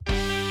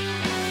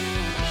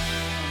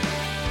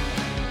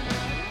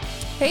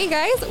Hey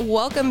guys,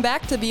 welcome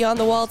back to Beyond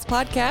the Walls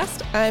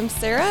podcast. I'm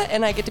Sarah,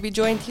 and I get to be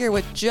joined here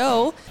with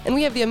Joe, and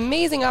we have the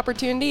amazing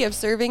opportunity of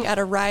serving at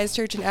a Rise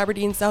Church in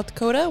Aberdeen, South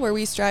Dakota, where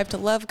we strive to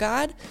love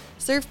God,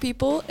 serve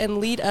people, and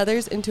lead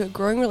others into a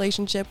growing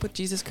relationship with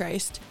Jesus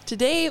Christ.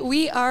 Today,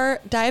 we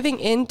are diving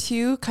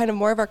into kind of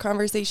more of our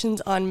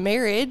conversations on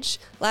marriage.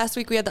 Last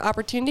week, we had the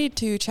opportunity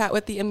to chat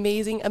with the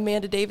amazing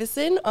Amanda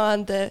Davison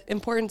on the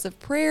importance of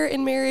prayer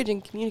in marriage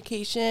and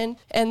communication,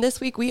 and this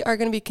week, we are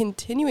going to be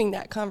continuing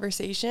that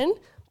conversation.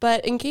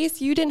 But in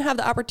case you didn't have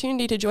the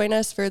opportunity to join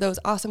us for those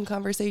awesome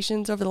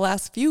conversations over the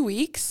last few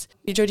weeks,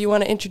 Joe, do you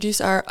want to introduce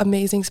our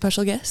amazing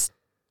special guest?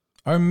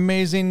 Our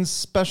amazing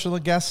special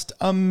guest,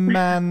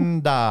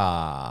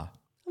 Amanda.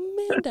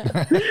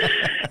 Amanda.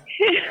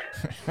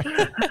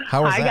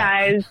 How was Hi,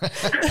 that?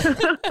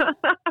 guys.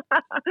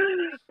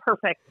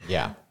 Perfect.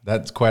 Yeah,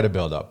 that's quite a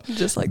build-up.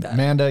 Just like that.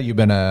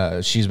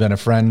 Amanda, she's been a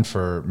friend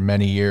for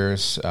many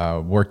years,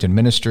 worked in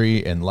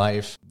ministry, in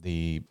life,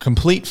 the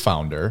complete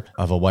founder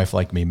of A Wife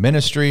Like Me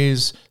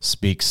Ministries,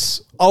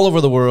 speaks all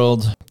over the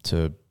world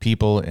to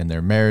people in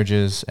their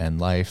marriages and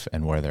life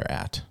and where they're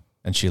at.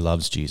 And she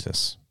loves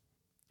Jesus.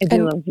 I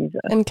do love Jesus.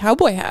 And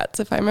cowboy hats,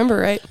 if I remember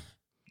right.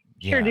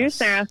 Sure do,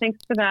 Sarah. Thanks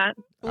for that.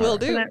 Will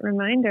For do. that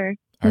reminder.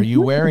 Are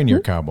you wearing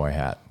your cowboy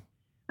hat?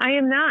 I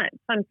am not.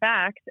 Fun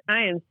fact,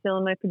 I am still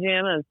in my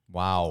pajamas.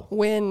 Wow.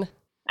 Win.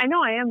 I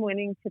know I am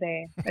winning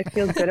today. I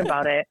feel good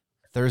about it.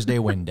 Thursday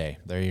win day.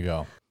 There you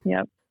go.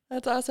 Yep.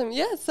 That's awesome.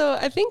 Yeah, so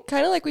I think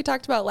kind of like we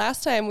talked about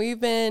last time,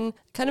 we've been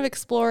kind of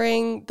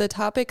exploring the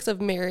topics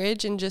of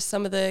marriage and just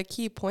some of the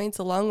key points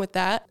along with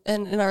that.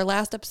 And in our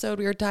last episode,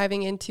 we were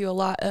diving into a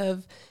lot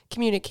of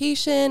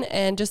communication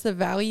and just the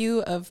value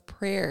of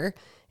prayer.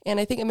 And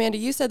I think, Amanda,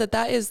 you said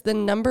that is the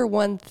number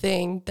one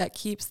thing that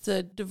keeps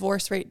the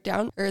divorce rate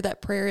down, or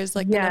that prayer is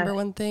like the number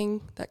one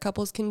thing that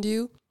couples can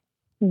do.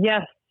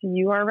 Yes,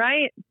 you are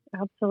right.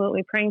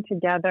 Absolutely. Praying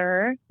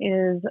together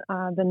is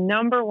the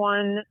number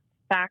one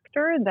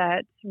factor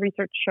that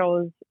research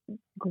shows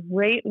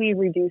greatly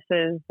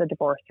reduces the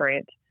divorce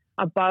rate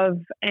above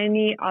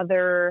any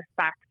other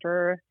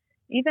factor.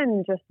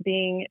 Even just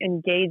being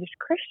engaged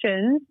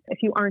Christians,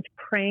 if you aren't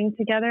praying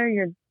together,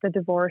 the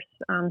divorce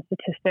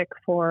statistic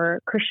for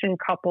Christian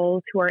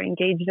couples who are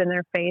engaged in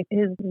their faith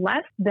is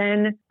less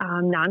than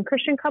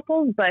non-Christian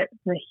couples, but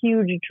the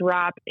huge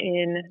drop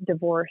in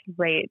divorce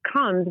rate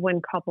comes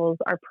when couples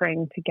are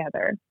praying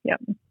together.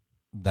 Yep.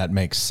 That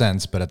makes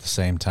sense, but at the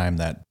same time,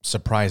 that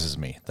surprises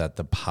me that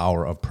the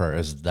power of prayer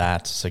is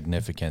that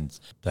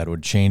significant that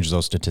would change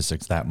those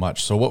statistics that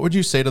much. So what would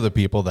you say to the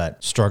people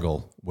that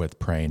struggle with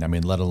praying? I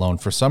mean, let alone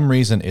for some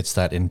reason, it's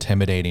that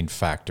intimidating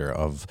factor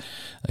of,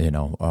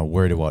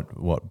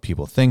 what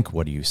people think,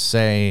 what do you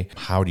say,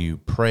 how do you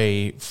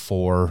pray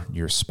for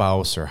your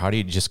spouse, or how do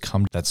you just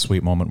come to that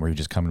sweet moment where you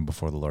just come in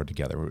before the Lord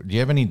together? Do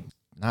you have any,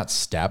 not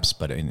steps,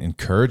 but an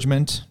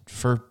encouragement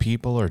for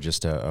people, or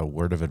just a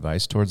word of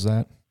advice towards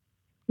that?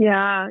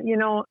 Yeah,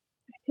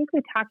 I think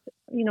we talked,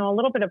 a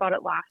little bit about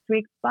it last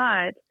week,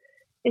 but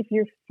if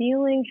you're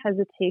feeling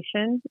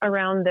hesitation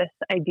around this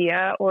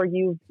idea, or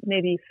you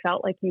maybe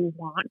felt like you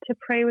want to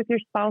pray with your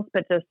spouse,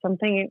 but just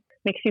something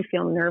makes you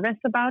feel nervous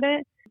about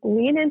it,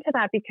 lean into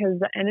that, because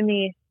the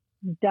enemy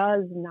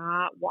does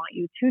not want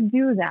you to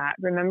do that.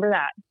 Remember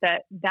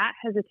that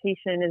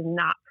hesitation is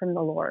not from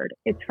the Lord.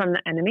 It's from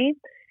the enemy.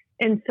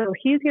 And so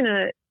he's going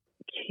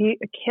to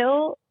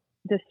kill,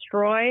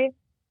 destroy,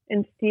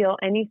 and steal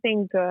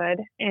anything good,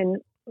 and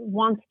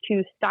wants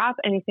to stop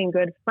anything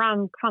good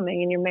from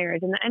coming in your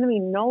marriage. And the enemy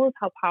knows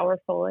how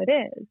powerful it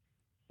is.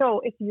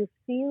 So if you're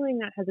feeling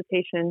that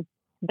hesitation,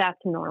 that's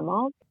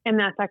normal. And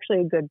that's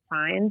actually a good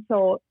sign.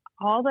 So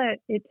all that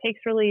it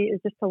takes really is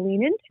just to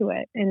lean into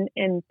it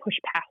and push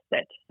past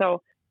it.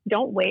 So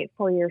don't wait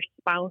for your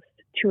spouse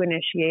to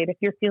initiate. If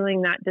you're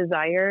feeling that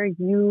desire,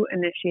 you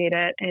initiate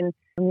it. And,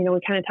 we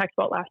kind of talked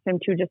about last time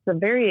too, just the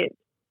very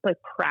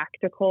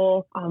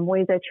practical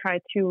ways I try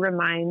to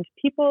remind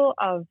people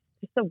of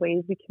just the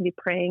ways we can be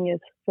praying is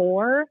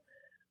for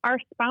our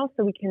spouse.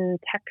 So we can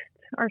text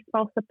our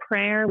spouse a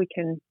prayer. We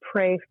can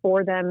pray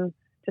for them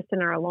just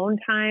in our alone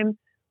time.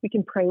 We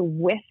can pray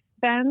with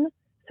them.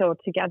 So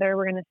together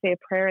we're going to say a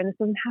prayer, and this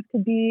doesn't have to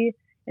be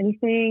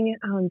anything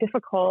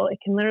difficult. It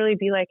can literally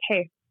be like,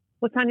 hey,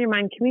 what's on your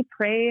mind? Can we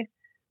pray?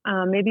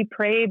 Maybe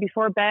pray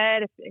before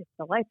bed if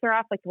the lights are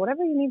off,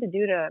 whatever you need to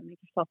do to make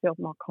yourself feel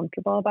more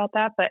comfortable about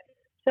that. But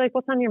so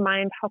what's on your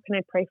mind? How can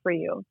I pray for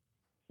you?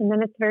 And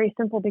then it's very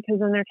simple, because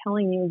then they're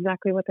telling you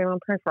exactly what they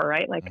want prayer for,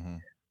 right? I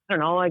don't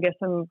know, I guess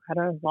I had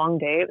a long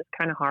day. It was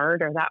kind of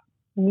hard, or that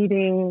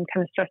meeting,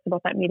 kind of stressed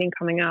about that meeting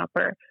coming up,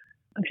 or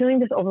I'm feeling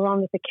just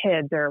overwhelmed with the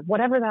kids, or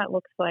whatever that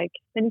looks like.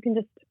 Then you can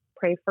just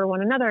pray for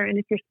one another. And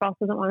if your spouse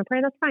doesn't want to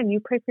pray, that's fine. You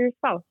pray for your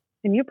spouse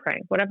and you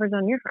pray whatever's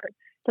on your heart.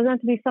 It doesn't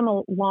have to be some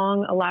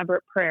long,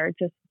 elaborate prayer.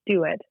 Just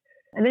do it.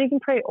 And then you can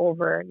pray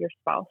over your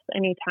spouse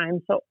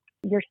anytime. So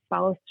your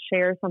spouse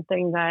shares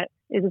something that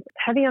is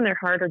heavy on their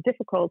heart, or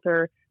difficult,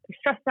 or they're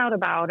stressed out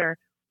about, or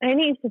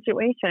any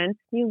situation,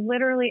 you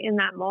literally in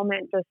that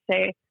moment just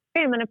say,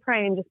 okay, I'm going to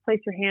pray, and just place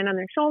your hand on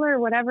their shoulder or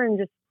whatever and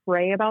just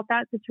pray about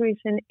that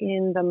situation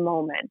in the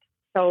moment.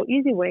 So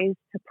easy ways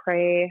to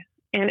pray.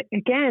 And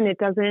again, it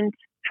doesn't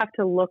have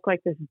to look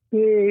like this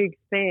big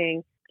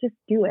thing. Just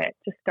do it.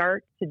 Just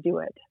start to do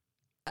it.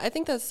 I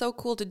think that's so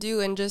cool to do.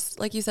 And just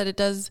like you said, it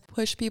does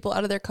push people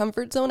out of their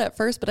comfort zone at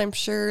first, but I'm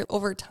sure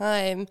over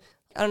time,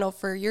 I don't know,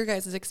 for your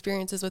guys'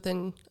 experiences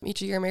within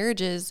each of your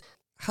marriages,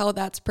 how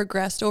that's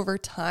progressed over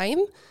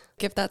time.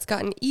 If that's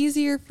gotten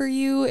easier for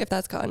you, if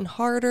that's gotten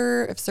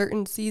harder, if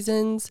certain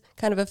seasons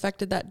kind of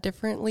affected that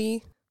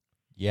differently.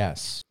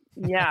 Yes.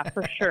 Yeah,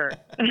 for sure.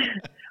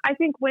 I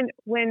think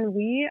when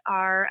we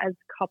are as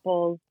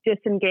couples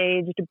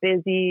disengaged,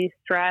 busy,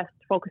 stressed,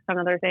 focused on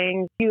other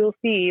things, you'll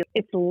see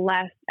it's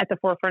less at the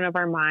forefront of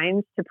our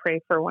minds to pray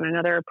for one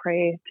another,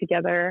 pray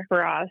together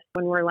for us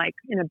when we're like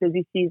in a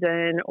busy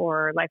season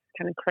or life's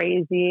kind of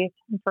crazy.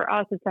 For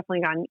us, it's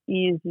definitely gotten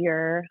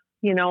easier.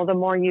 You know, the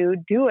more you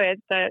do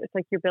it, it's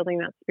like you're building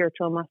that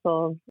spiritual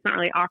muscle. It's not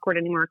really awkward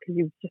anymore because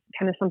you've just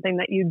kind of something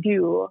that you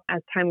do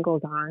as time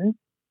goes on.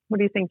 What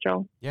do you think,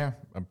 Joe? Yeah,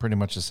 I'm pretty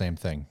much the same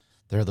thing.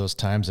 There are those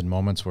times and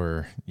moments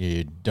where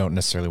you don't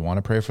necessarily want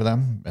to pray for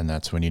them, and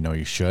that's when you know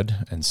you should.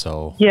 And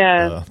so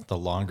the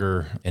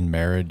longer in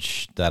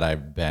marriage that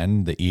I've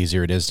been, the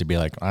easier it is to be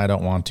like, I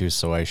don't want to,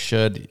 so I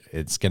should.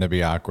 It's going to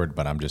be awkward,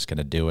 but I'm just going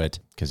to do it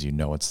because you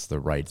know it's the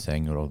right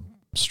thing. It'll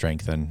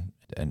strengthen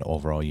and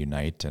overall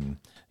unite. And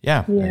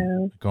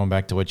and going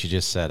back to what you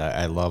just said,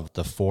 I love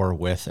the for,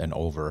 with, and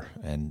over,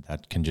 and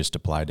that can just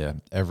apply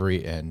to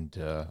every and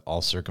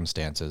all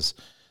circumstances.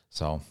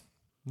 So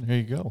there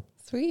you go.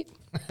 Sweet.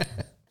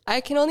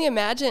 I can only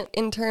imagine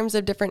in terms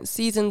of different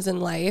seasons in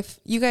life,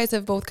 you guys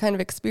have both kind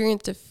of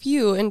experienced a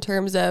few in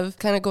terms of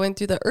kind of going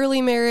through the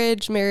early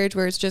marriage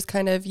where it's just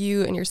kind of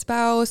you and your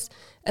spouse,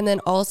 and then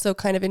also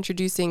kind of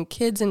introducing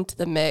kids into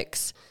the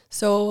mix.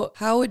 So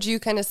how would you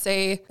kind of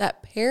say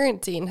that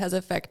parenting has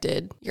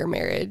affected your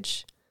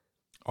marriage?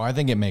 Oh, I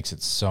think it makes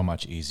it so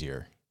much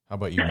easier. How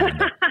about you,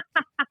 Amanda?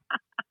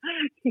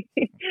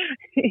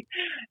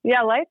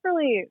 Yeah, life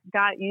really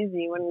got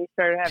easy when we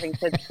started having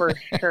kids for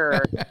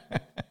sure.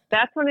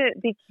 That's when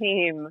it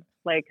became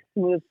like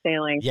smooth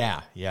sailing.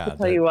 Yeah. I'll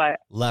tell you what.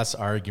 Less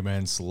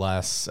arguments,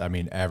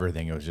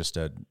 everything. It was just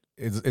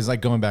it's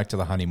like going back to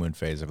the honeymoon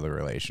phase of the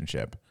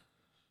relationship.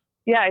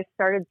 Yeah, I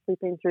started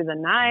sleeping through the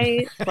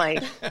night.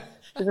 Like, it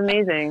was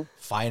amazing.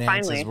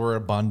 Finances were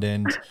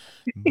abundant.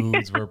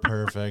 Moods were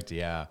perfect.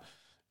 Yeah.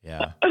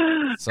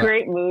 So,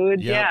 great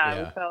mood.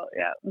 Yeah.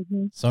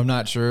 Mm-hmm. So I'm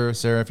not sure,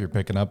 Sarah, if you're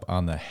picking up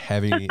on the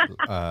heavy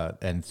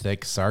and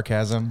thick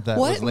sarcasm that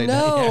was laid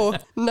No,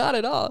 not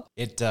at all.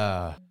 It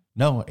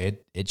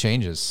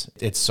changes.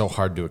 It's so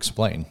hard to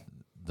explain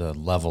the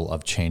level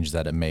of change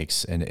that it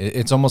makes. And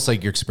it's almost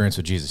like your experience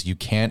with Jesus. You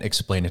can't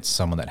explain it to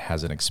someone that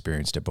hasn't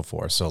experienced it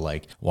before. So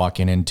like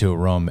walking into a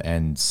room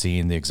and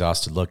seeing the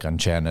exhausted look on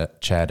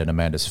Chad and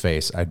Amanda's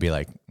face, I'd be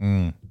like,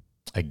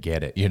 I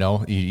get it. You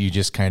know, you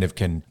just kind of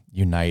can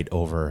unite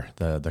over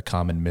the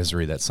common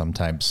misery that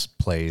sometimes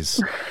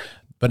plays.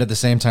 But at the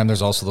same time,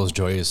 there's also those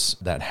joys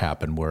that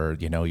happen where,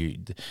 you know, you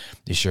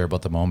share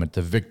about the moment,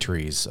 the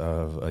victories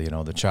of,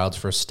 the child's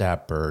first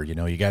step, or,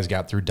 you guys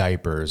got through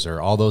diapers,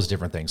 or all those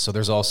different things. So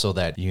there's also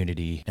that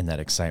unity and that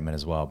excitement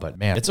as well. But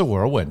man, it's a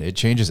whirlwind. It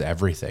changes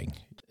everything.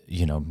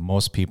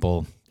 Most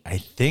people, I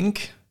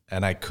think,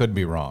 and I could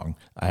be wrong.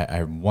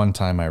 One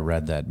time I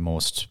read that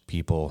most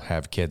people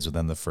have kids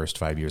within the first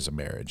 5 years of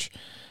marriage,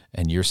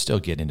 and you're still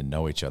getting to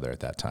know each other at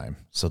that time.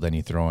 So then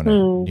you throw in a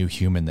new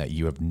human that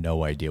you have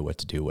no idea what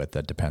to do with,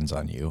 that depends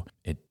on you.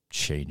 It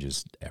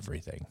changes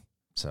everything.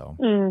 So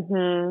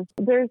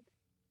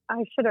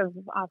I should have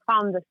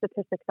found the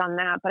statistics on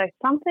that, but it's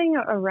something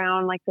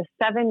around like the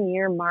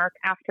 7-year mark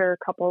after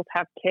couples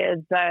have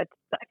kids that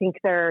I think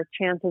their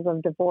chances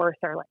of divorce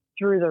are like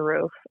through the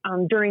roof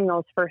during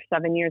those first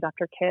 7 years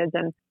after kids.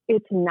 And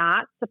it's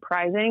not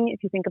surprising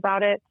if you think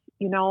about it.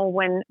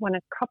 When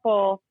a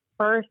couple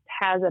first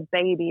has a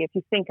baby, if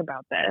you think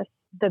about this,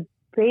 the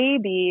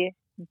baby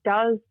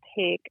does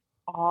take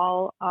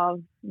all of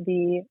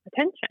the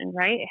attention,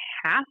 right? It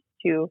has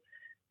to.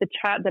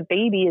 The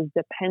baby is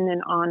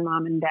dependent on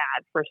mom and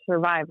dad for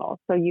survival.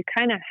 So you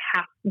kind of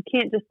you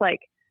can't just like,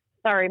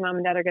 sorry, mom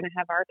and dad are going to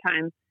have our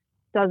time.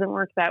 Doesn't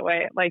work that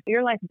way. Like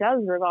your life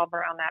does revolve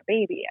around that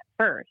baby at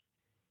first.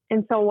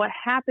 And so what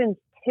happens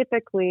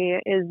typically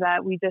is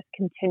that we just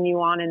continue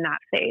on in that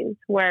phase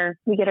where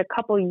we get a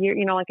couple years,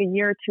 like a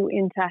year or two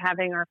into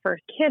having our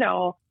first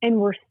kiddo, and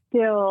we're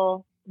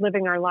still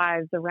living our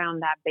lives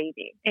around that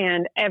baby.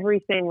 And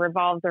everything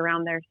revolves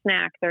around their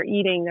snack, their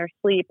eating, their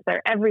sleep,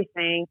 their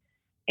everything.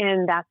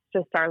 And that's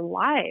just our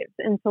lives.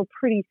 And so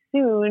pretty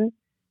soon,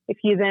 if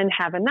you then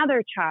have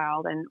another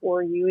child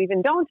or you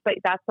even don't, but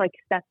that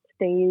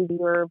stays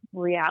your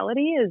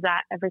reality, is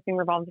that everything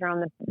revolves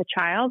around the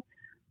child.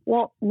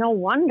 Well, no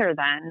wonder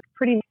then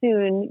pretty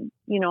soon,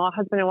 a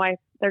husband and wife,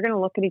 they're going to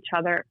look at each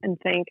other and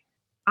think,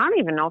 I don't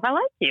even know if I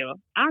like you.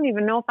 I don't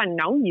even know if I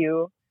know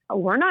you.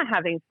 We're not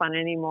having fun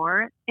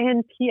anymore.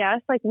 And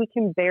P.S., we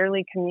can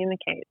barely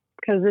communicate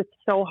because it's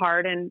so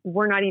hard and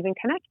we're not even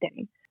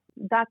connecting.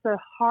 that's a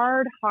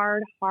hard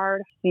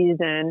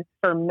season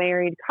for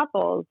married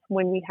couples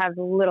when we have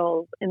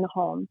littles in the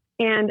home.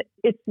 And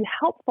it's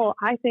helpful,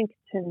 I think,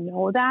 to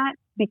know that,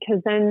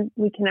 because then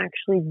we can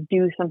actually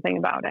do something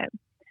about it.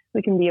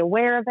 We can be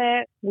aware of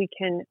it. We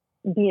can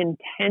be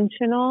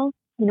intentional,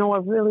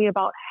 really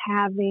about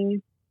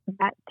having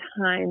that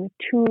time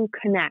to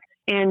connect.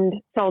 And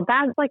so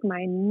that's like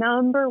my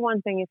number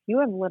one thing. If you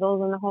have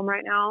littles in the home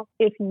right now,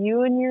 if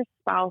you and your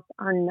spouse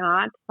are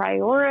not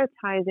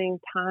prioritizing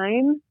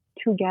time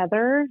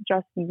together,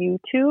 just you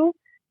two,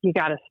 you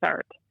got to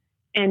start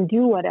and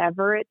do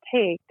whatever it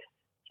takes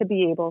to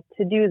be able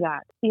to do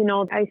that.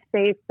 I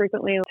say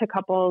frequently to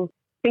couples,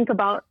 think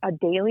about a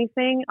daily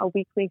thing, a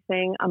weekly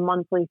thing, a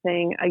monthly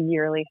thing, a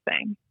yearly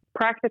thing.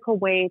 Practical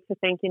way to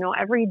think,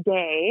 every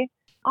day.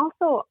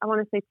 Also, I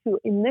want to say too,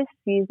 in this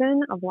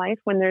season of life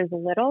when there's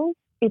littles,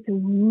 it's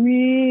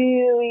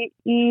really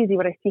easy.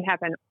 What I see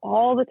happen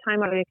all the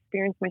time, what I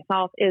experience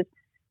myself, is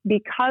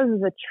because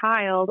the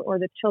child or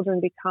the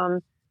children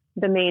become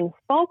the main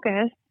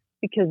focus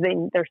because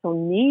they're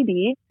so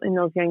needy in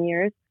those young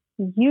years,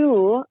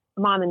 you,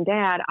 mom and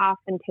dad,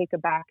 often take a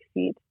back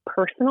seat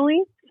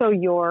personally. So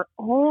your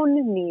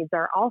own needs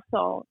are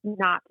also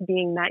not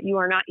being met. You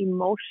are not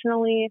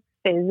emotionally,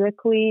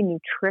 physically,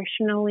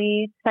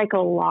 nutritionally,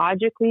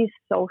 psychologically,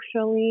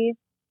 socially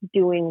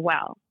doing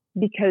well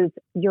because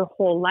your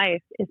whole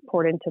life is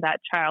poured into that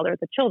child or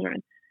the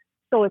children.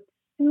 So it's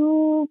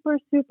super,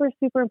 super,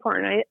 super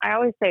important. I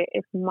always say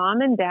if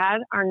mom and dad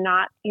are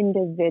not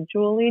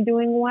individually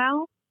doing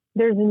well,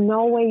 there's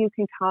no way you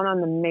can count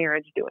on the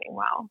marriage doing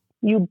well.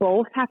 You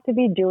both have to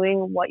be doing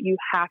what you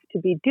have to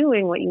be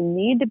doing, what you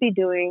need to be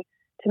doing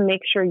to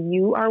make sure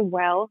you are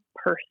well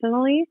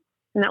personally.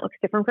 And that looks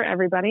different for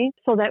everybody,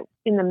 so that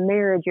in the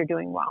marriage, you're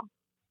doing well.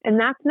 And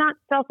that's not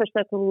selfish.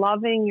 That's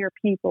loving your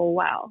people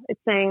well. It's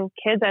saying,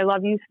 kids, I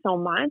love you so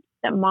much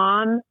that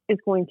mom is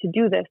going to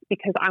do this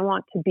because I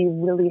want to be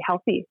really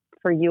healthy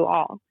for you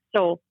all.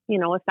 So,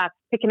 if that's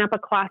picking up a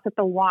class at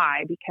the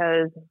Y,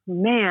 because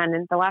man,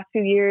 in the last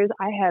few years,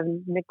 I have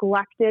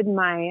neglected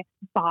my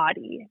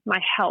body, my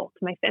health,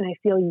 and I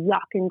feel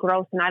yuck and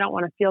gross. And I don't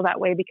want to feel that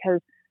way because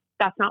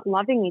that's not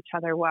loving each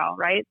other well,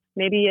 right?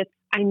 Maybe it's,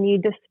 I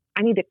need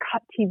to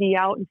cut TV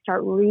out and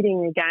start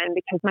reading again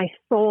because my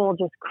soul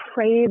just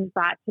craves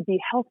that to be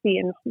healthy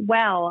and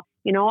well.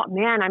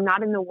 Man, I'm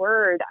not in the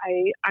Word.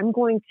 I'm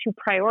going to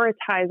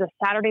prioritize a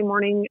Saturday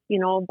morning,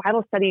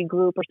 Bible study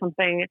group or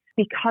something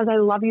because I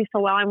love you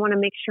so well. I want to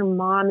make sure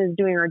mom is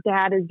doing or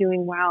dad is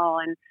doing well.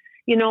 And,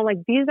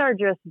 these are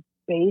just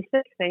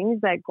basic things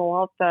that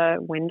go out the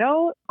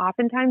window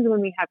oftentimes when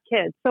we have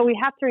kids. So we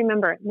have to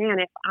remember, man,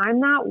 if I'm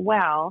not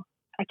well,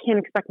 I can't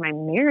expect my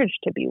marriage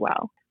to be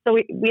well. So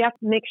we have to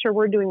make sure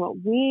we're doing what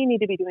we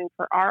need to be doing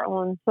for our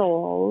own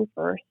souls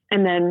first.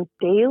 And then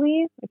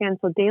daily,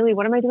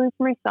 what am I doing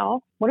for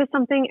myself? What is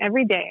something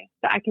every day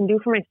that I can do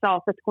for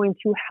myself that's going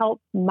to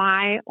help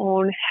my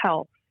own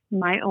health,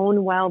 my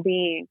own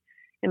well-being?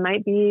 It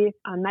might be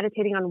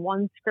meditating on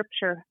one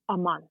scripture a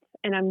month.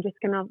 And I'm just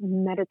going to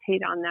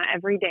meditate on that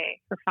every day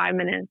for 5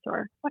 minutes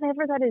or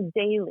whatever that is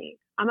daily.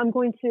 I'm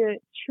going to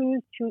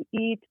choose to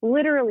eat.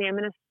 Literally, I'm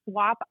going to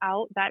swap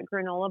out that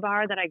granola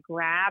bar that I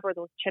grab or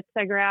those chips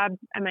I grab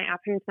at my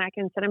afternoon snack.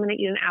 Instead, I'm going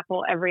to eat an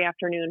apple every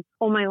afternoon.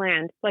 Oh, my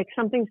land. Like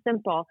something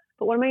simple.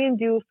 But what am I going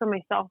to do for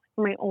myself,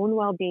 for my own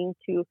well-being,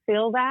 to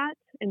feel that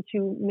and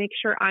to make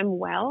sure I'm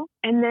well?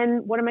 And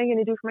then what am I going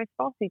to do for my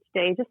spouse each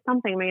day? Just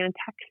something. Am I going to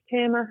text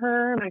him or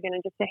her? Am I going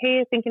to just say,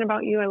 hey, thinking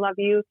about you. I love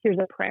you. Here's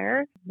a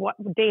prayer. What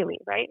daily,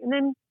 right? And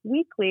then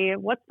weekly,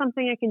 what's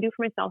something I can do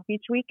for myself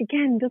each week?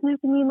 Again, doesn't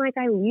have to mean like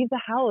I leave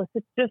the house.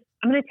 It's just,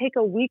 I'm going to take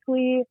a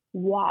weekly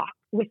walk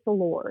with the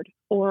Lord.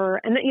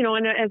 And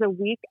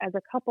as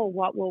a couple,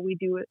 what will we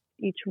do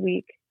each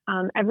week?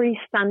 Every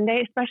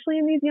Sunday, especially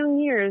in these young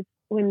years,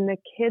 when the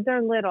kids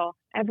are little,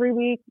 every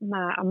week,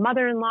 a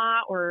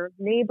mother-in-law or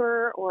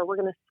neighbor, or we're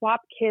going to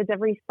swap kids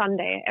every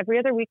Sunday. Every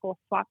other week, we'll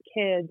swap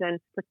kids. And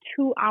for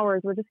 2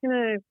 hours, we're just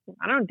going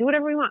to, do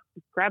whatever we want.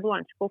 Grab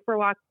lunch, go for a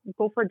walk,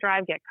 go for a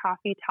drive, get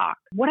coffee, talk.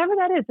 Whatever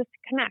that is, just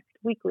connect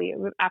weekly.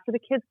 After the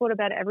kids go to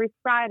bed every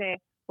Friday,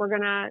 we're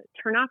going to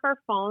turn off our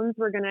phones.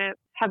 We're going to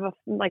have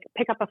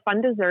pick up a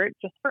fun dessert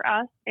just for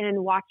us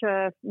and watch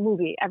a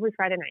movie every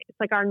Friday night. It's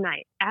like our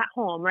night at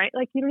home, right?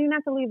 Like you don't even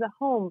have to leave the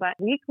home, but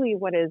weekly,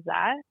 what is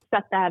that?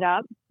 Set that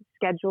up,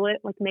 schedule it,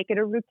 make it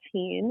a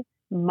routine.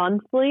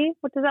 Monthly,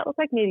 what does that look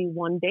like? Maybe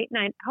one date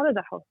night out of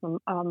the house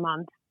a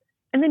month.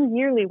 And then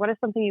yearly, what is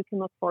something you can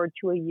look forward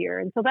to a year?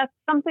 And so that's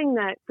something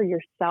that for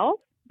yourself,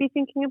 be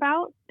thinking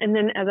about. And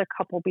then as a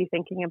couple, be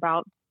thinking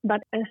about,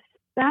 but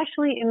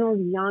especially in those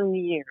young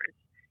years,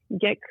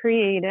 get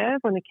creative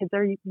when the kids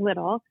are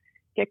little,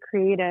 get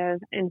creative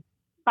and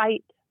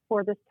fight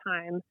for this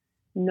time.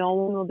 No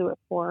one will do it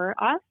for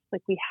us.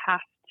 We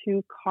have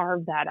to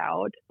carve that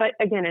out. But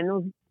again,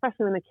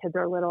 especially when the kids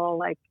are little,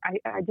 I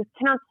just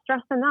cannot stress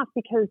enough,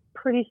 because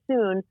pretty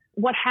soon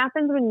what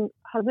happens when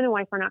husband and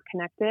wife are not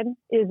connected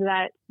is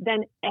that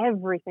then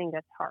everything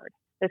gets hard.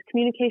 There's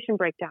communication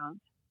breakdowns.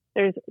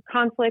 There's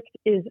conflict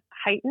is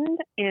heightened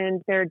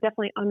and they're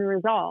definitely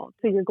unresolved.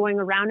 So you're going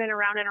around and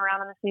around and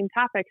around on the same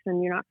topics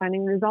and you're not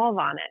finding resolve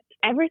on it.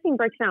 Everything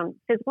breaks down.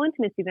 Physical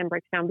intimacy then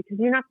breaks down because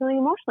you're not feeling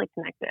emotionally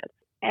connected.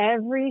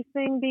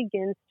 Everything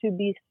begins to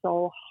be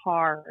so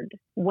hard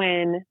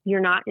when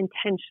you're not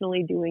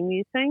intentionally doing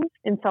these things.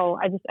 And so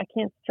I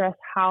can't stress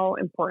how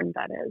important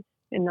that is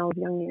in those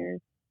young years.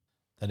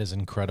 That is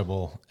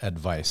incredible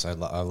advice. I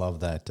love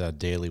that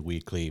daily,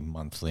 weekly,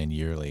 monthly, and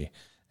yearly.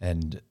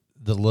 And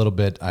the little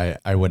bit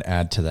I would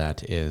add to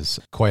that is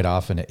quite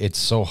often it's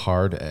so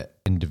hard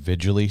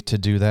individually to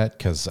do that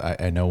because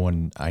I know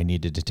when I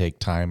needed to take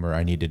time or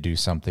I need to do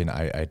something,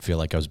 I'd feel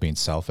like I was being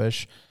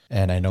selfish.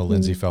 And I know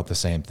Lindsay felt the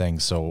same thing.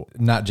 So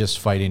not just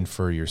fighting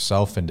for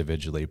yourself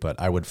individually, but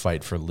I would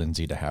fight for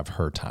Lindsay to have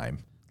her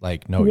time.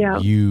 Like, no,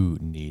 you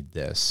need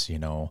this, you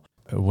know.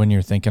 When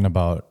you're thinking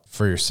about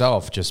for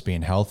yourself, just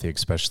being healthy,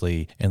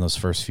 especially in those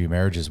first few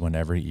marriages,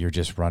 whenever you're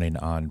just running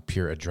on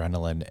pure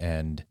adrenaline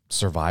and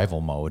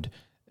survival mode,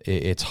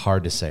 it's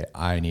hard to say,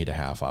 I need a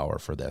half hour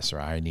for this,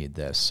 or I need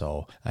this.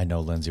 So I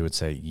know Lindsay would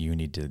say, you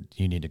need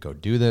to go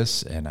do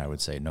this. And I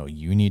would say, no,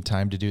 you need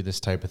time to do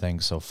this type of thing.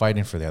 So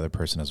fighting for the other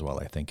person as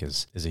well, I think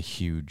is a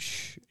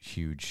huge,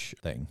 huge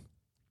thing.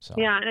 So.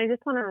 Yeah. And I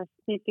just want to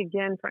speak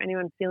again for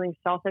anyone feeling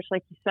selfish.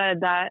 Like you said,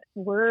 that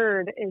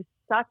word is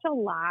such a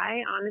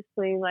lie.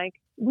 Honestly, like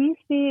we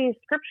see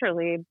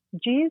scripturally,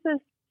 Jesus,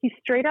 he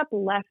straight up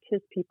left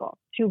his people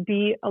to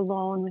be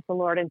alone with the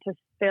Lord and to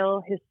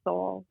fill his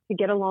soul, to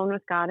get alone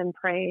with God and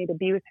pray, to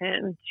be with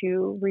him,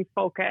 to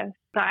refocus.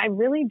 But I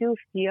really do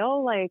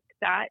feel like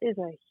that is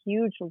a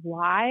huge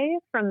lie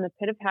from the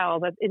pit of hell,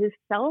 that it is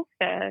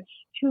selfish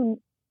to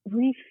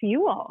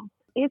refuel.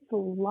 It's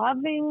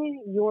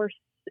loving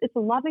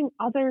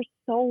others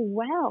so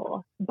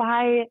well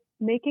by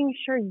making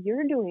sure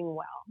you're doing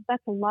well.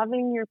 That's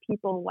loving your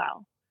people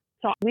well.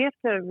 So we have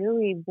to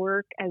really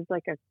work as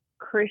like a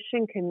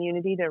Christian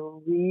community to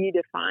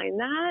redefine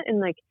that. And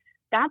like,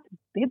 that's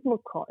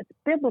biblical. It's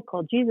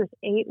biblical. Jesus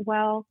ate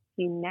well.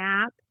 He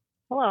napped.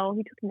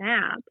 He took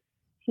naps.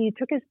 He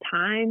took his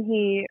time.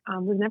 He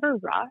was never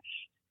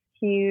rushed.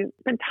 He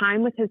spent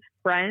time with his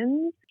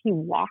friends. He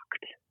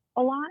walked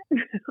a lot.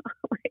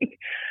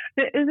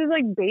 This is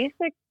like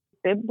basic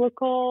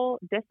biblical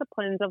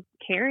disciplines of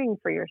caring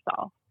for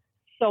yourself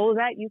so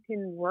that you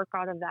can work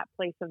out of that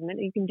place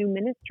you can do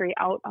ministry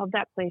out of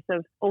that place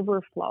of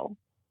overflow.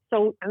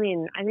 So, I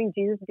mean, I think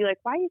Jesus would be like,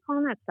 why are you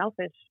calling that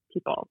selfish,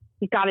 people?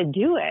 You got to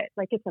do it.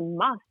 Like, it's a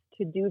must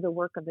to do the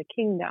work of the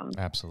kingdom.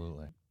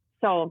 Absolutely.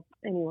 So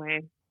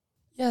anyway.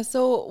 Yeah.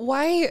 So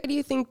why do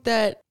you think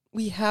that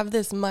we have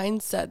this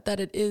mindset that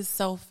it is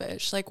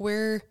selfish? Like,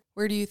 where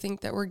do you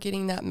think that we're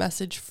getting that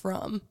message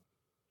from?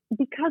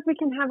 Because we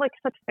can have like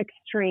such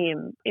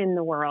extreme in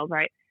the world,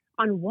 right?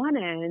 On one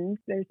end,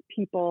 there's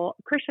people,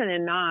 Christian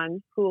and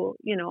non, who,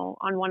 you know,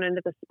 on one end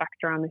of the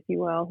spectrum, if you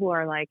will, who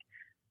are like,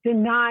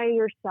 deny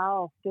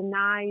yourself,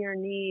 deny your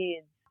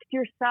needs,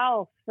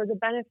 yourself for the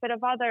benefit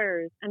of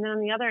others. And then on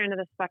the other end of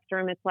the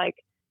spectrum, it's like,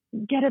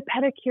 get a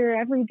pedicure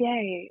every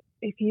day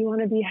if you want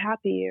to be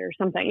happy or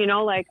something, you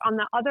know, like on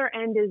the other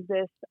end is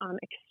this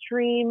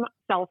extreme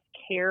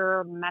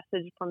self-care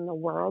message from the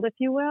world, if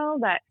you will,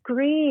 that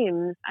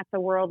screams at the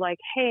world like,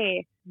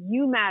 hey,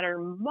 you matter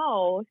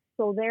most.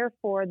 So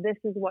therefore, this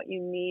is what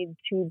you need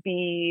to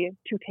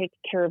take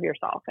care of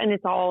yourself. And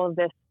it's all of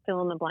this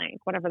fill in the blank,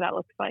 whatever that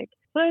looks like.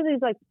 So there's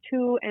these like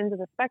two ends of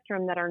the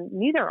spectrum that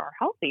neither are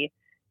healthy,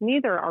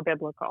 neither are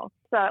biblical.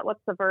 So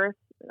what's the verse,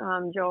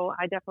 Joe?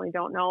 I definitely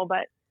don't know,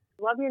 but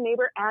love your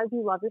neighbor as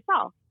you love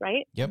yourself,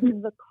 right? Yep.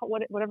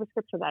 Whatever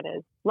scripture that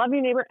is. Love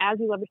your neighbor as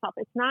you love yourself.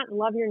 It's not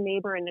love your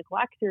neighbor and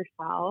neglect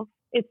yourself.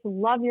 It's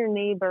love your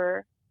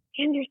neighbor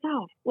and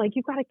yourself. Like,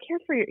 you've got to care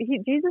for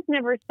Jesus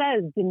never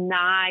says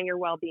deny your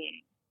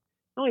well-being.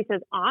 No, he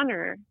says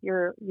honor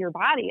your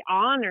body,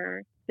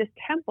 honor this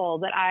temple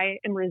that I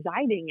am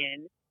residing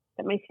in,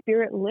 that my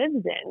spirit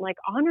lives in. Like,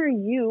 honor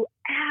you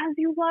as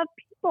you love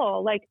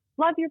people. Like,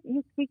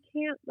 we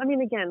can't, I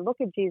mean, again,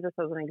 look at Jesus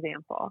as an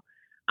example.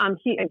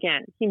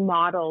 He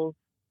models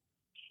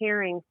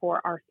caring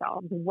for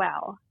ourselves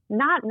well,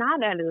 not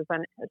as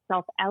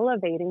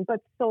self-elevating, but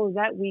so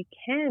that we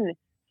can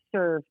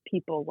serve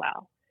people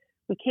well.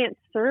 We can't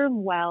serve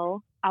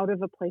well out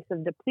of a place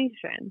of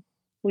depletion.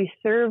 We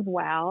serve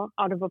well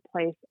out of a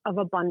place of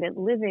abundant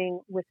living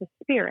with the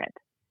spirit.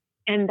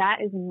 And that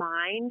is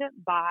mind,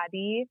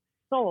 body,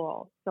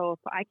 soul. So if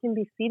I can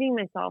be feeding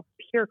myself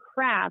pure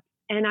crap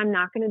and I'm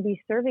not going to be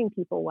serving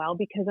people well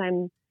because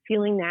I'm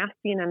feeling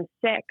nasty and I'm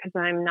sick because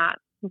I'm not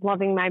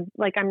loving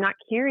I'm not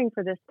caring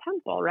for this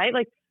temple, right?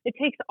 Like, it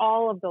takes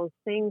all of those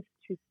things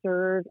to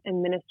serve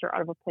and minister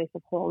out of a place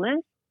of wholeness.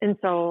 And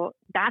so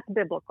that's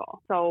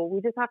biblical. So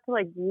we just have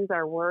to use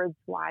our words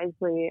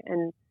wisely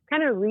and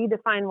kind of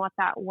redefine what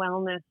that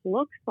wellness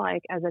looks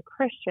like as a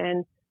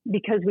Christian,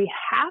 because we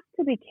have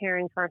to be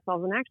caring for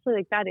ourselves. And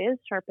actually, that is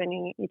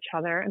sharpening each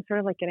other. And sort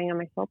of getting on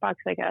my soapbox,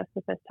 I guess,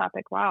 with this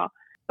topic. Wow.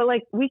 But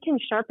we can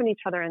sharpen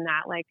each other in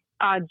that.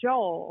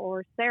 Joe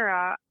or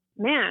Sarah,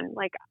 man,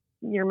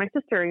 you're my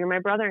sister, you're my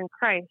brother in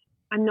Christ.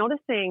 I'm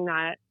noticing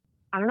that,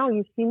 I don't know,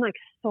 you seem like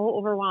so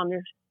overwhelmed.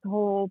 You're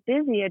so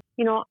busy.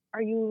 You know,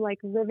 are you like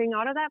living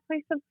out of that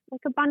place of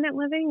like abundant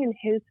living and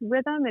his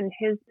rhythm and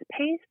his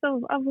pace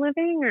of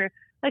living, or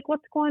like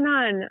what's going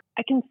on?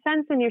 I can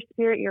sense in your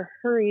spirit you're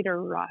hurried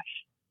or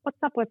rushed. What's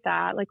up with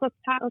that? Like, let's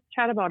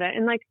chat about it,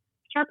 and like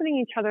sharpening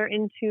each other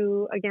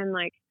into, again,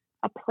 like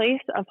a place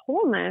of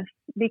wholeness,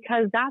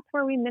 because that's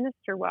where we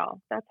minister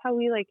well. That's how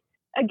we like,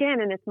 again,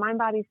 and it's mind,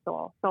 body,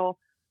 soul. So,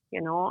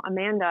 you know,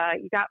 Amanda,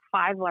 you got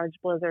 5 large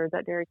blizzards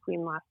at Dairy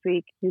Queen last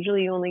week.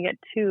 Usually you only get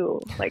 2.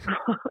 Like,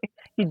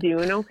 you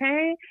doing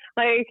okay?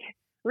 Like,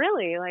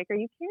 really, like, are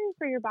you caring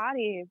for your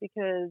body?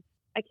 Because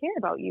I care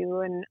about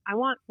you. And I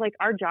want, like,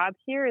 our job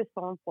here is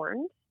so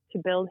important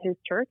to build his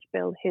church,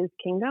 build his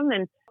kingdom.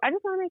 And I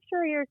just want to make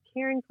sure you're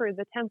caring for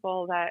the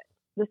temple that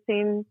the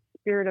same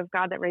Spirit of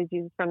God that raised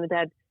Jesus from the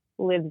dead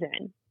lives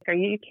in. Are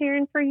you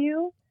caring for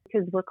you?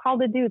 Because we're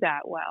called to do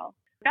that well.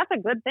 That's a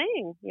good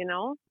thing, you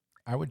know?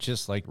 I would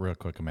just like, real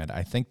quick, Amanda,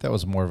 I think that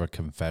was more of a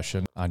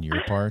confession on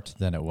your part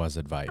than it was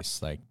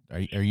advice. Like, are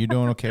you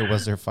doing okay?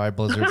 Was there 5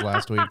 blizzards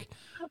last week?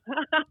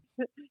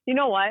 You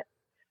know what?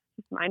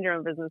 Just mind your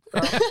own business,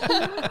 bro.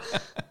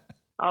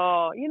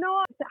 Oh, you know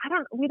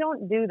what? We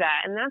don't do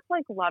that. And that's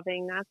like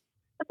loving.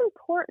 That's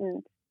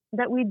important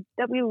that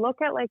we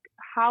look at like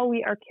how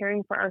we are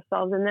caring for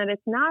ourselves, and that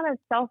it's not a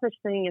selfish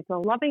thing. It's a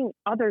loving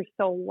others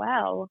so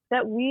well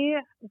that we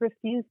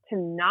refuse to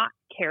not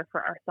care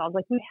for ourselves.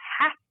 Like, we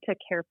have to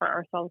care for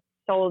ourselves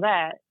so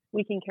that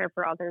we can care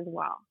for others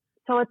well.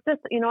 So it's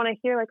just, you know, when I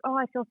hear like, oh,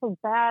 I feel so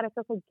bad, I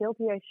feel so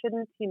guilty, I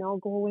shouldn't, you know,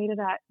 go away to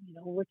that, you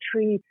know,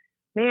 retreat.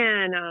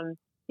 Man,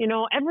 you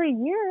know, every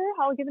year,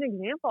 I'll give an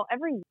example.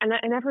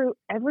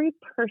 Every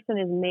person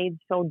is made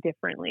so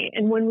differently.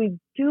 And when we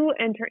do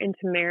enter into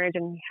marriage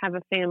and we have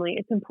a family,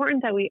 it's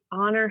important that we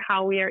honor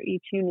how we are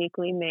each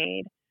uniquely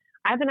made.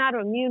 I have an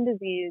autoimmune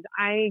disease.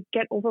 I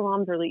get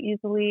overwhelmed really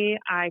easily.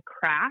 I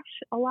crash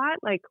a lot.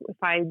 Like, if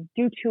I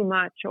do too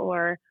much,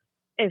 or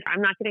if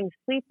I'm not getting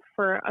sleep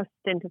for a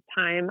stint of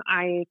time,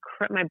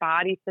 my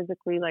body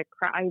physically, like,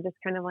 I just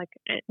kind of like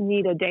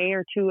need a day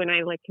or two, and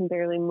I like can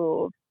barely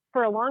move.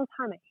 For a long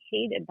time, I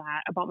hated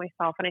that about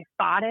myself, and I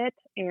fought it.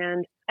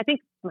 And I think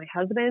my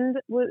husband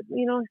was,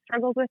 you know,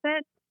 struggled with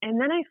it. And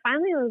then I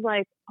finally was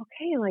like,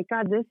 okay, like,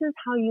 God, this is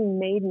how you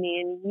made me,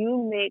 and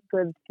you make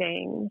good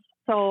things.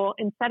 So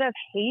instead of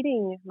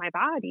hating my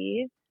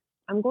body,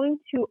 I'm going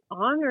to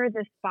honor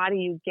this body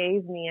you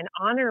gave me and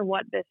honor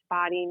what this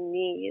body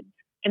needs.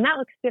 And that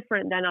looks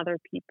different than other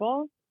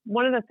people.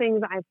 One of the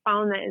things I've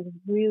found that is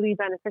really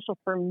beneficial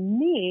for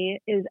me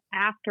is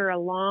after a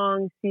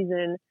long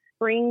season,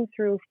 spring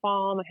through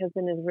fall, my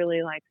husband is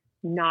really like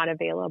not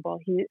available.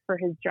 For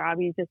his job,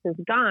 he just is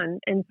gone.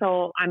 And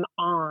so I'm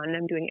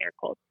doing air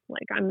quotes,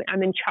 like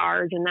I'm in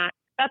charge, and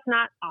that's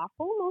not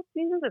awful most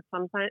seasons. It's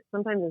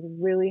sometimes it's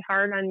really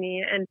hard on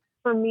me. And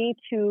for me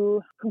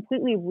to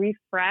completely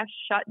refresh,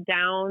 shut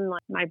down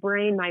like my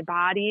brain, my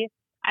body,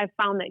 I've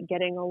found that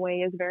getting away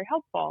is very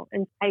helpful.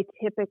 And I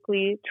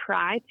typically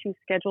try to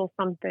schedule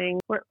something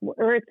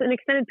where it's an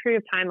extended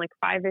period of time, like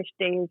 5-ish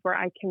days, where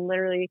I can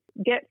literally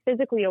get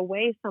physically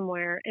away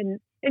somewhere and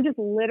just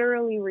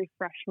literally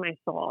refresh my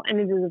soul. And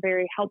it is a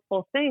very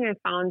helpful thing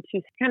I found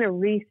to kind of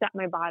reset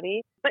my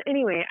body. But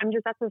anyway,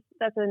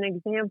 that's an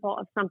example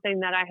of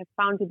something that I have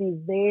found to be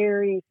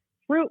very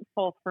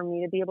fruitful for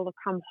me, to be able to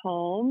come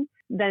home,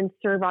 then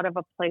serve out of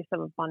a place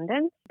of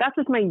abundance. That's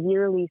just my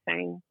yearly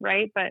thing,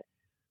 right? But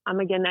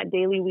again, that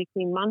daily,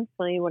 weekly,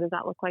 monthly, what does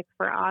that look like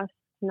for us?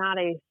 It's not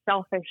a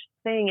selfish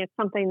thing. It's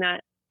something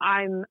that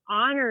I'm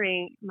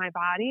honoring my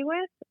body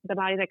with, the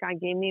body that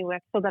God gave me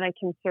with, so that I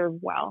can serve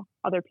well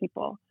other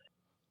people.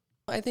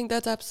 I think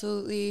that's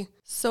absolutely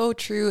so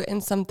true,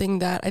 and something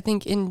that I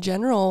think in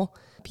general,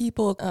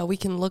 people, we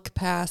can look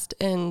past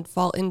and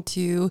fall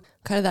into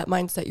kind of that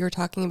mindset you're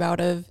talking about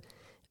of,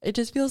 it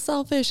just feels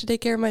selfish to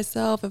take care of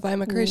myself. If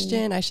I'm a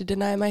Christian, I should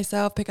deny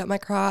myself, pick up my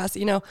cross,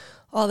 you know,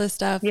 all this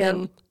stuff.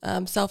 Yeah.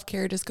 And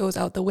self-care just goes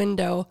out the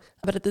window.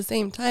 But at the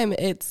same time,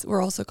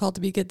 we're also called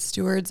to be good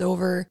stewards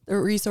over the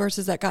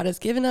resources that God has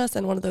given us.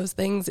 And one of those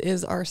things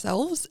is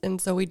ourselves. And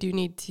so we do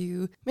need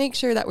to make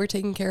sure that we're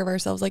taking care of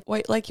ourselves,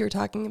 like you were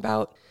talking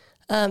about.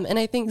 And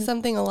I think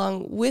something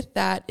along with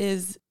that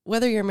is,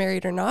 whether you're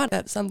married or not,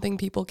 that's something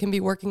people can be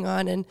working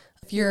on. And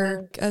if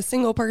you're a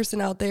single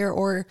person out there,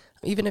 or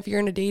even if you're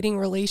in a dating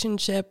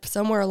relationship,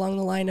 somewhere along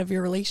the line of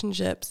your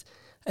relationships,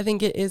 I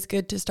think it is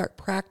good to start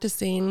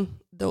practicing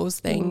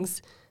those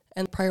things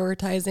and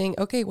prioritizing,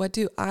 okay, what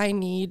do I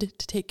need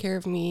to take care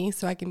of me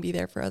so I can be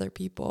there for other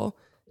people?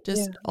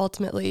 Just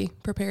ultimately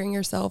preparing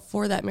yourself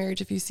for that marriage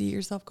if you see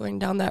yourself going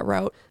down that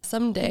route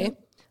someday.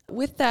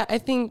 With that, I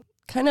think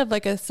kind of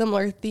like a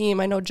similar theme.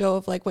 I know, Joe,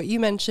 of like what you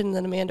mentioned, and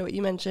then Amanda, what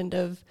you mentioned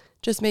of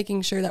just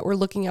making sure that we're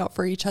looking out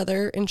for each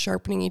other and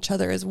sharpening each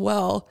other as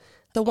well.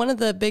 So one of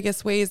the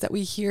biggest ways that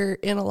we hear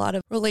in a lot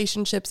of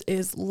relationships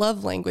is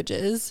love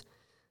languages.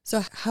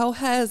 So how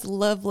has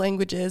love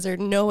languages, or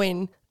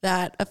knowing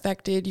that,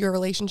 affected your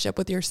relationship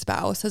with your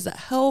spouse? Has it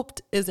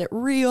helped? Is it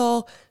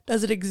real?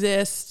 Does it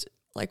exist?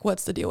 Like,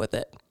 what's the deal with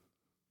it?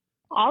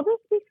 I'll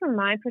just speak from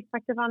my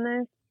perspective on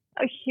this.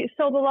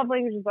 So the love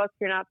languages book,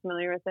 if you're not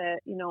familiar with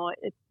it,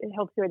 it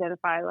helps you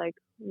identify like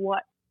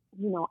what,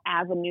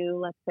 avenue,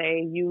 let's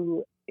say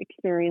you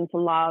experience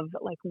love,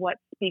 like what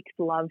speaks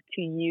love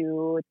to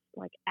you. It's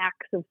like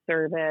acts of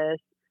service,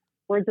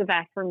 words of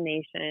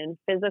affirmation,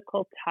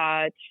 physical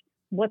touch.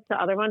 What's the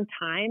other one?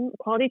 Time,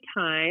 quality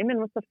time. And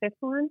what's the fifth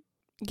one?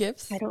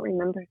 Gifts. I don't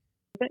remember.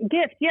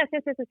 Gifts. Yes.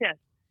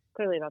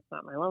 Clearly that's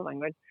not my love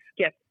language.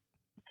 Gifts.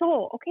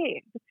 So,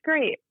 okay, that's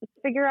great. Let's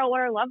figure out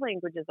what our love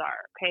languages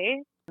are,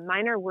 okay?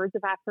 Mine are words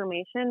of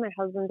affirmation. My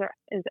husband's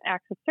is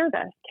acts of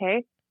service,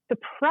 okay? The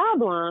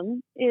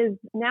problem is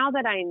now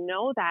that I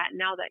know that,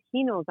 now that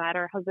he knows that,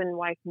 our husband and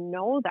wife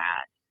know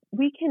that,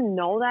 we can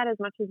know that as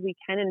much as we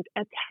can and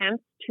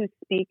attempt to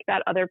speak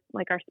that other,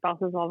 like our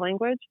spouse's love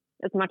language,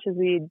 as much as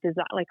we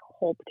desire, like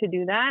hope to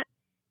do that.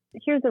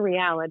 Here's the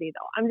reality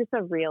though. I'm just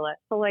a realist.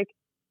 So like,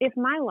 if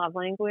my love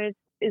language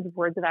is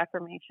words of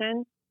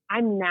affirmation,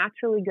 I'm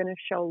naturally going to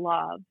show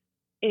love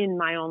in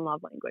my own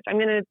love language. I'm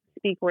going to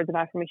speak words of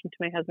affirmation to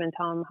my husband,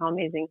 tell him how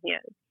amazing he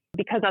is,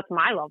 because that's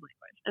my love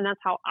language and that's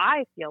how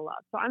I feel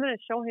love. So I'm going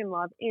to show him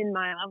love in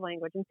my love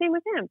language, and same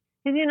with him.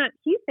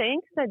 He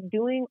thinks that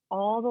doing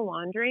all the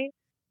laundry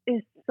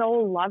is so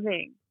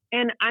loving,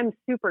 and I'm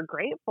super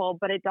grateful,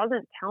 but it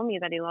doesn't tell me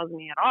that he loves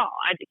me at all.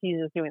 He's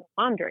just doing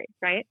the laundry,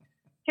 right?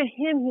 To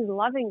him, he's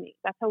loving me.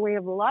 That's a way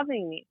of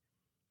loving me.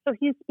 So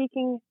he's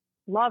speaking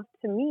love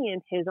to me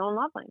in his own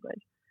love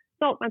language.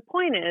 So my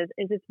point is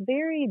it's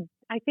we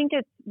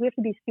have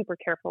to be super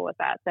careful with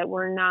that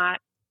we're not,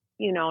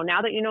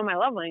 now that you know my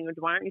love language,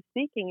 why aren't you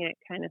speaking it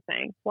kind of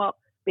thing? Well,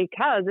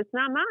 because it's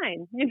not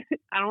mine.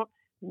 I don't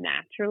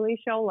naturally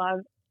show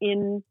love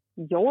in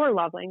your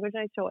love language.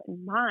 I show it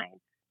in mine.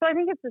 So I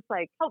think it's just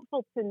like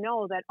helpful to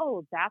know that,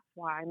 that's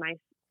why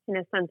in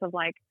a sense of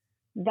like,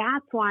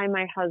 that's why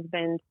my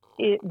husband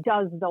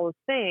does those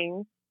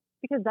things,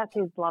 because that's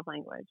his love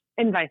language,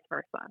 and vice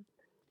versa.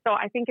 So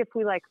I think if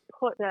we like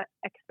put the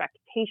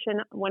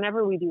expectation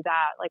whenever we do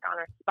that, like on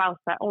our spouse,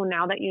 that,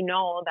 now that you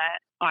know that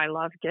I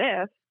love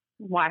gifts,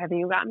 why haven't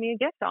you gotten me a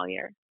gift all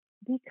year?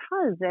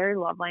 Because their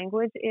love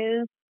language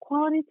is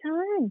quality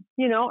time,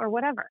 or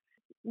whatever.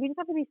 We just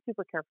have to be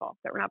super careful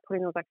that we're not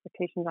putting those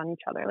expectations on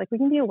each other. Like we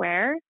can be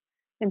aware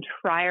and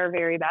try our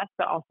very best,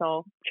 but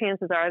also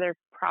chances are they're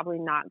probably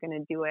not going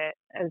to do it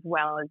as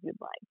well as you'd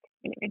like.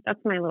 Anyway, that's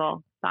my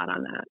little thought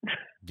on that.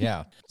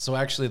 Yeah. So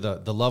actually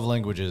the love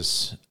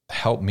languages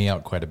helped me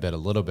out quite a bit, a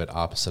little bit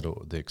opposite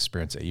of the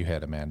experience that you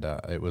had,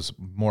 Amanda. It was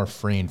more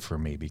freeing for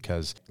me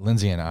because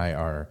Lindsay and I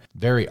are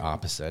very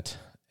opposite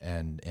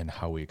in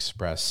how we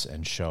express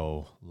and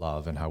show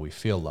love and how we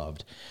feel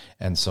loved.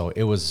 And so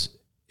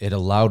it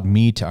allowed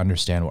me to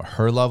understand what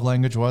her love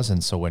language was.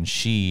 And so when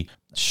she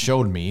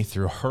showed me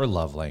through her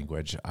love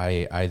language,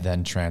 I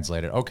then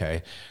translated,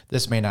 okay,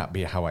 this may not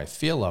be how I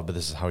feel love, but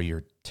this is how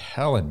you're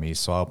telling me.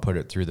 So I'll put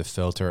it through the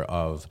filter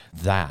of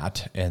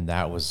that. And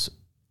that was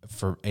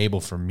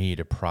able for me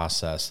to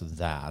process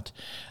that.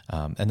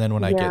 And then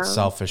when I get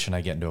selfish and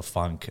I get into a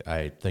funk,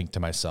 I think to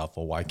myself,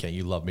 well, why can't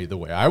you love me the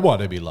way I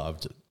want to be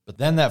loved? But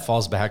then that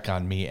falls back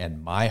on me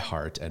and my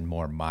heart and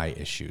more my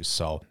issues.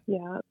 So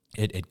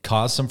it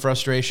caused some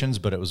frustrations,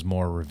 but it was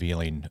more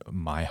revealing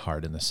my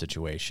heart in the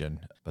situation,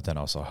 but then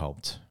also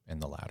helped in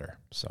the latter.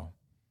 So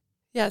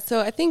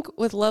I think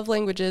with love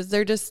languages,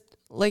 they're just,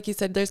 like you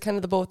said, there's kind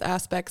of the both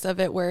aspects of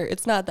it where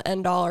it's not the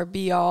end all or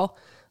be all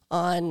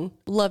on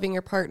loving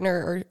your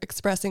partner or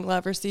expressing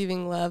love,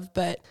 receiving love,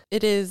 but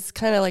it is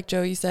kind of like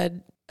Joe, you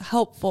said,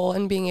 helpful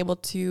in being able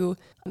to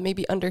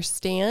maybe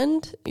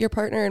understand your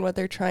partner and what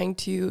they're trying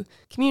to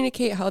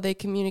communicate, how they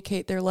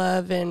communicate their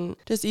love, and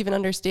just even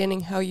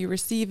understanding how you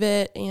receive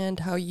it and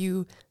how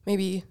you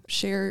maybe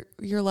share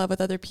your love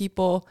with other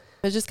people.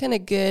 It's just kind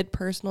of good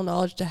personal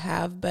knowledge to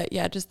have. But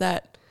yeah, just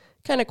that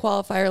kind of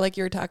qualifier like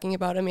you were talking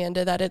about,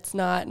 Amanda, that it's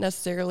not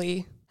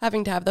necessarily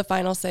having to have the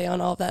final say on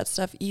all of that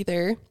stuff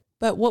either.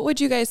 But what would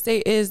you guys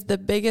say is the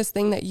biggest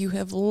thing that you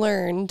have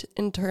learned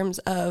in terms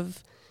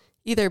of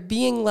either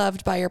being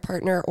loved by your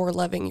partner or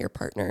loving your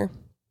partner?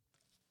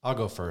 I'll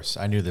go first.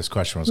 I knew this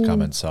question was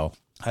coming. So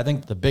I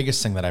think the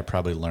biggest thing that I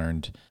probably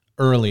learned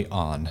early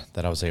on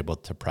that I was able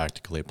to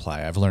practically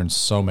apply, I've learned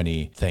so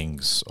many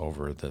things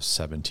over the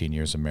 17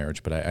 years of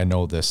marriage, but I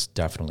know this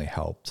definitely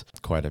helped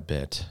quite a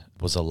bit,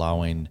 was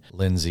allowing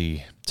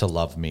Lindsay to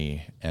love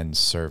me and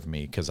serve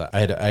me. Because I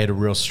had a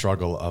real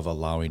struggle of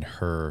allowing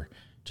her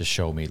to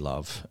show me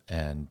love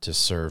and to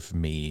serve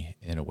me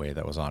in a way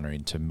that was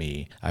honoring to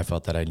me. I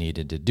felt that I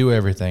needed to do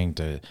everything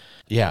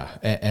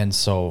and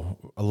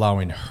so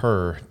allowing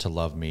her to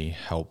love me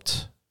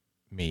helped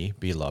me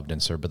be loved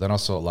and served, but then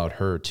also allowed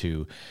her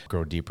to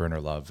grow deeper in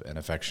her love and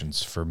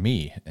affections for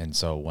me. And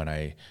so when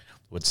I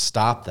would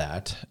stop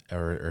that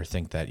or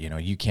think that,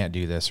 you can't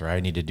do this, or I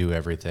need to do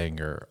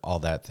everything, or all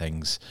that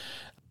things,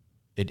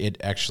 it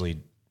actually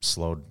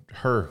slowed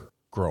her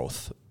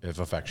growth of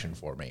affection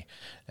for me.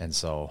 And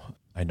so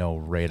I know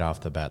right off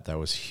the bat that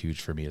was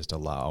huge for me, is to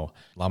allow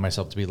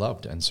myself to be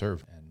loved and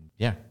served.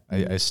 And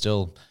I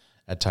still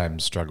at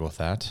times struggle with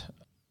that.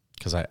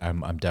 because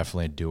I'm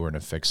definitely a doer and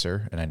a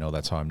fixer, and I know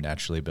that's how I'm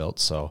naturally built.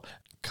 So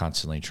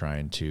constantly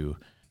trying to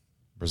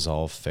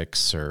resolve,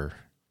 fix, or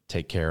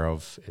take care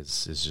of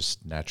is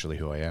just naturally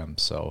who I am.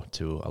 So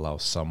to allow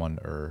someone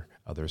or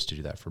others to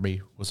do that for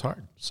me was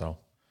hard. So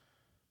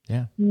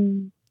yeah.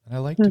 And I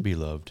like to be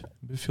loved.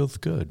 It feels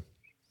good.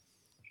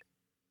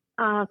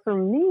 For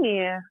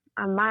me,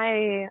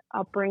 my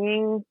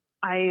upbringing,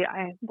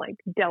 I like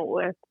dealt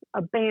with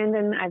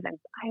abandonment.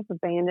 I have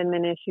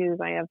abandonment issues.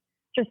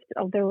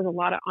 There was a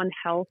lot of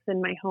unhealth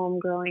in my home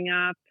growing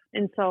up.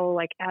 And so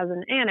like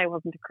and I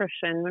wasn't a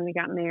Christian when we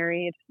got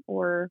married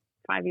or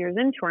 5 years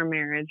into our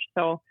marriage.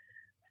 So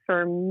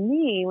for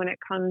me, when it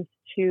comes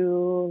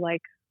to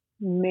like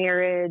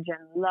marriage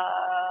and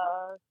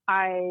love,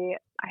 I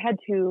had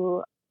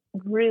to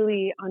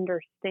really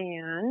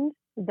understand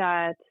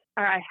that,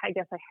 or I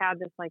guess I had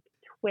this like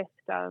twist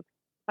of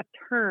a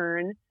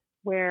turn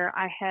where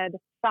I had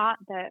thought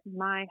that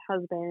my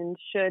husband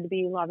should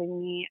be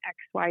loving me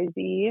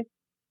XYZ,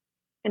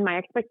 and my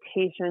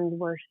expectations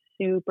were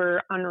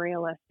super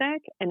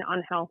unrealistic and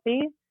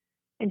unhealthy,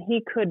 and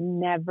he could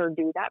never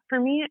do that for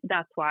me.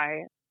 That's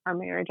why our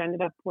marriage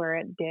ended up where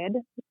it did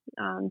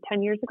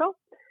 10 years ago.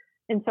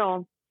 And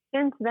so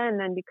since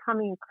then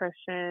becoming a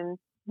Christian,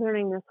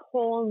 learning this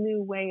whole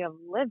new way of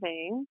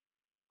living,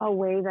 a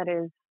way that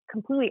is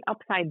completely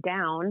upside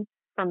down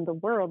from the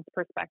world's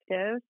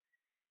perspective,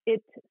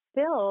 it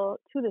still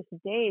to this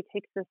day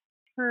takes this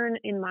turn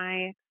in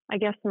my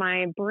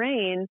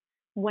brain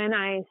when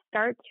I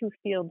start to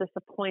feel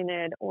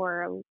disappointed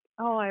or,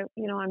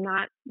 I'm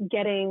not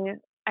getting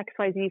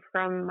XYZ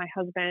from my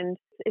husband.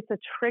 It's a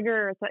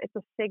trigger. It's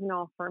a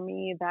signal for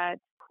me that,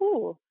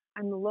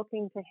 I'm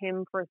looking to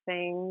him for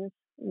things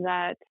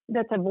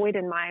that's a void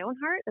in my own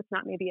heart. That's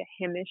not maybe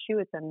a him issue.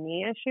 It's a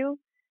me issue.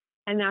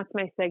 And that's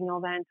my signal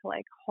then to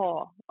like,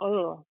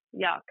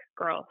 yuck,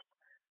 gross.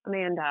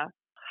 Amanda,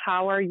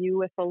 how are you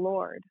with the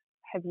Lord?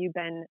 Have you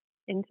been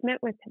intimate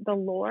with the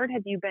Lord?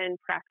 Have you been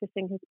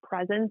practicing his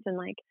presence and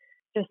like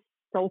just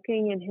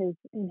soaking in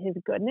his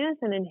goodness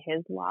and in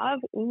his love?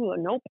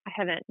 Nope, I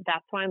haven't.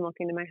 That's why I'm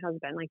looking to my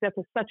husband. Like that's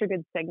such a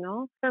good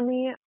signal for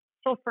me.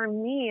 So for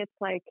me, it's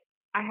like,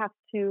 I have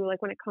to,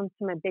 like, when it comes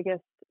to my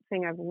biggest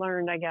thing I've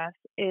learned, I guess,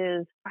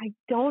 is I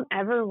don't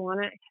ever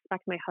want to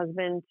expect my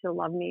husband to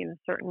love me in a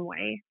certain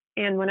way.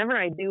 And whenever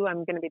I do,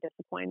 I'm going to be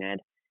disappointed.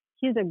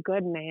 He's a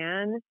good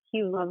man.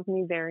 He loves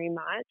me very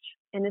much.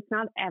 And it's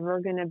not ever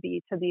going to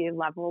be to the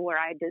level where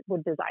I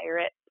would desire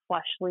it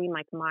fleshly,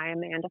 like my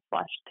Amanda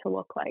flesh to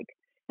look like.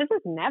 This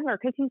is never,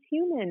 because he's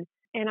human.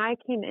 And I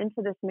came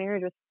into this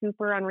marriage with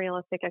super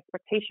unrealistic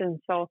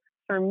expectations. So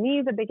for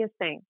me, the biggest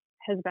thing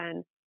has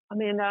been,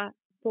 Amanda,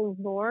 the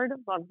Lord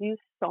loves you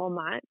so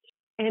much.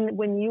 And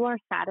when you are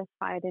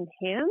satisfied in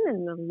him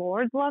and the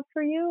Lord's love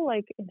for you,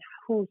 like in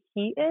who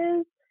he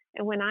is,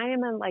 and when I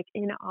am like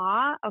in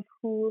awe of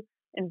who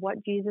and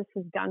what Jesus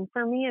has done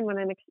for me, and when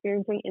I'm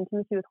experiencing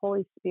intimacy with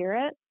Holy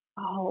Spirit,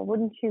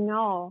 wouldn't you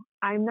know,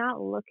 I'm not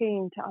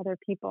looking to other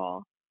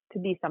people to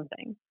be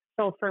something.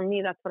 So for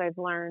me, that's what I've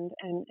learned.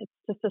 And it's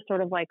just to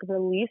sort of like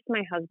release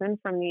my husband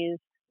from these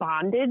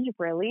bondage,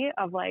 really,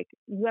 of like,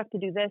 you have to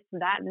do this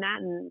and that,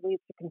 and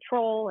leads to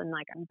control, and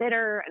like, I'm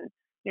bitter, and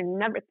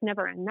it's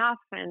never enough,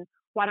 and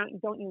why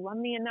don't you love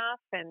me enough,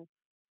 and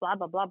blah,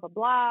 blah, blah, blah,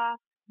 blah.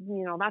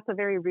 That's a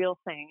very real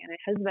thing, and it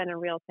has been a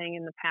real thing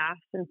in the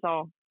past. And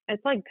so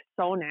it's like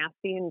so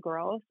nasty and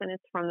gross, and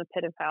it's from the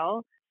pit of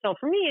hell. So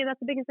for me, that's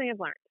the biggest thing I've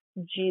learned.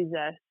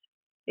 Jesus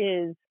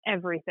is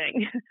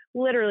everything.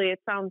 Literally, it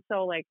sounds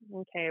so like,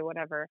 okay,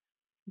 whatever.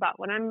 But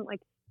when I'm like,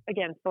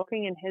 again,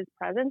 soaking in his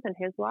presence and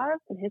his love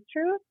and his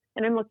truth,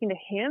 and I'm looking to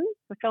him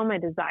to fulfill my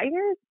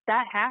desires,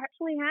 that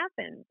actually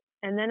happens.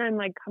 And then I'm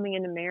like coming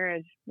into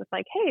marriage with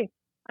like, hey,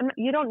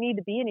 you don't need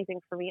to be anything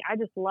for me. I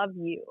just love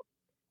you.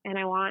 And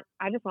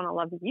I just want to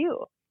love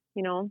you,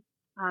 Now,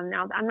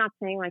 I'm not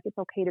saying like it's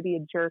okay to be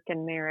a jerk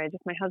in marriage.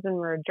 If my husband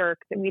were a jerk,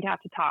 then we'd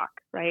have to talk,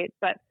 right?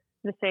 But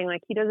I'm just saying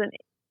like he doesn't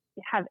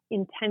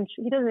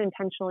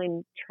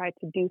intentionally try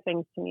to do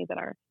things to me that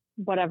are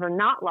whatever,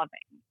 not loving.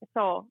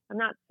 So I'm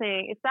not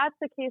saying if that's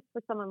the case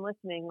for someone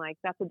listening, like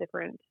that's a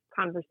different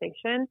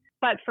conversation.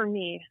 But for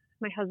me,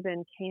 my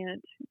husband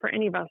can't, for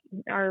any of us,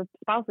 our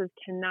spouses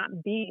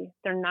cannot be,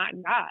 they're not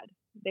God.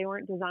 They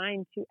weren't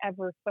designed to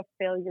ever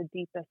fulfill your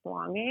deepest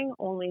longing.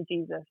 Only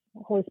Jesus,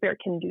 Holy Spirit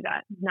can do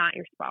that, not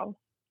your spouse.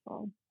 So.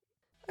 All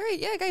right.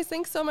 Yeah, guys,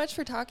 thanks so much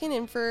for talking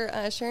and for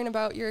sharing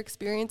about your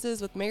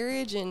experiences with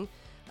marriage and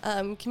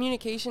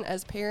communication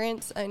as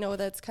parents. I know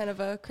that's kind of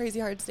a crazy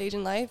hard stage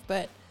in life,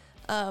 but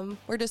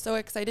we're just so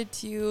excited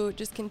to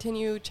just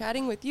continue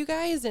chatting with you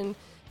guys. And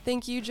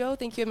thank you, Joe.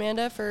 Thank you,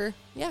 Amanda, for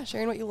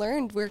sharing what you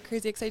learned. We're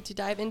crazy excited to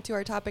dive into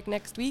our topic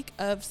next week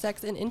of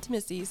sex and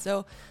intimacy.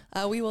 So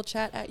we will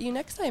chat at you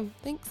next time.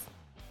 Thanks.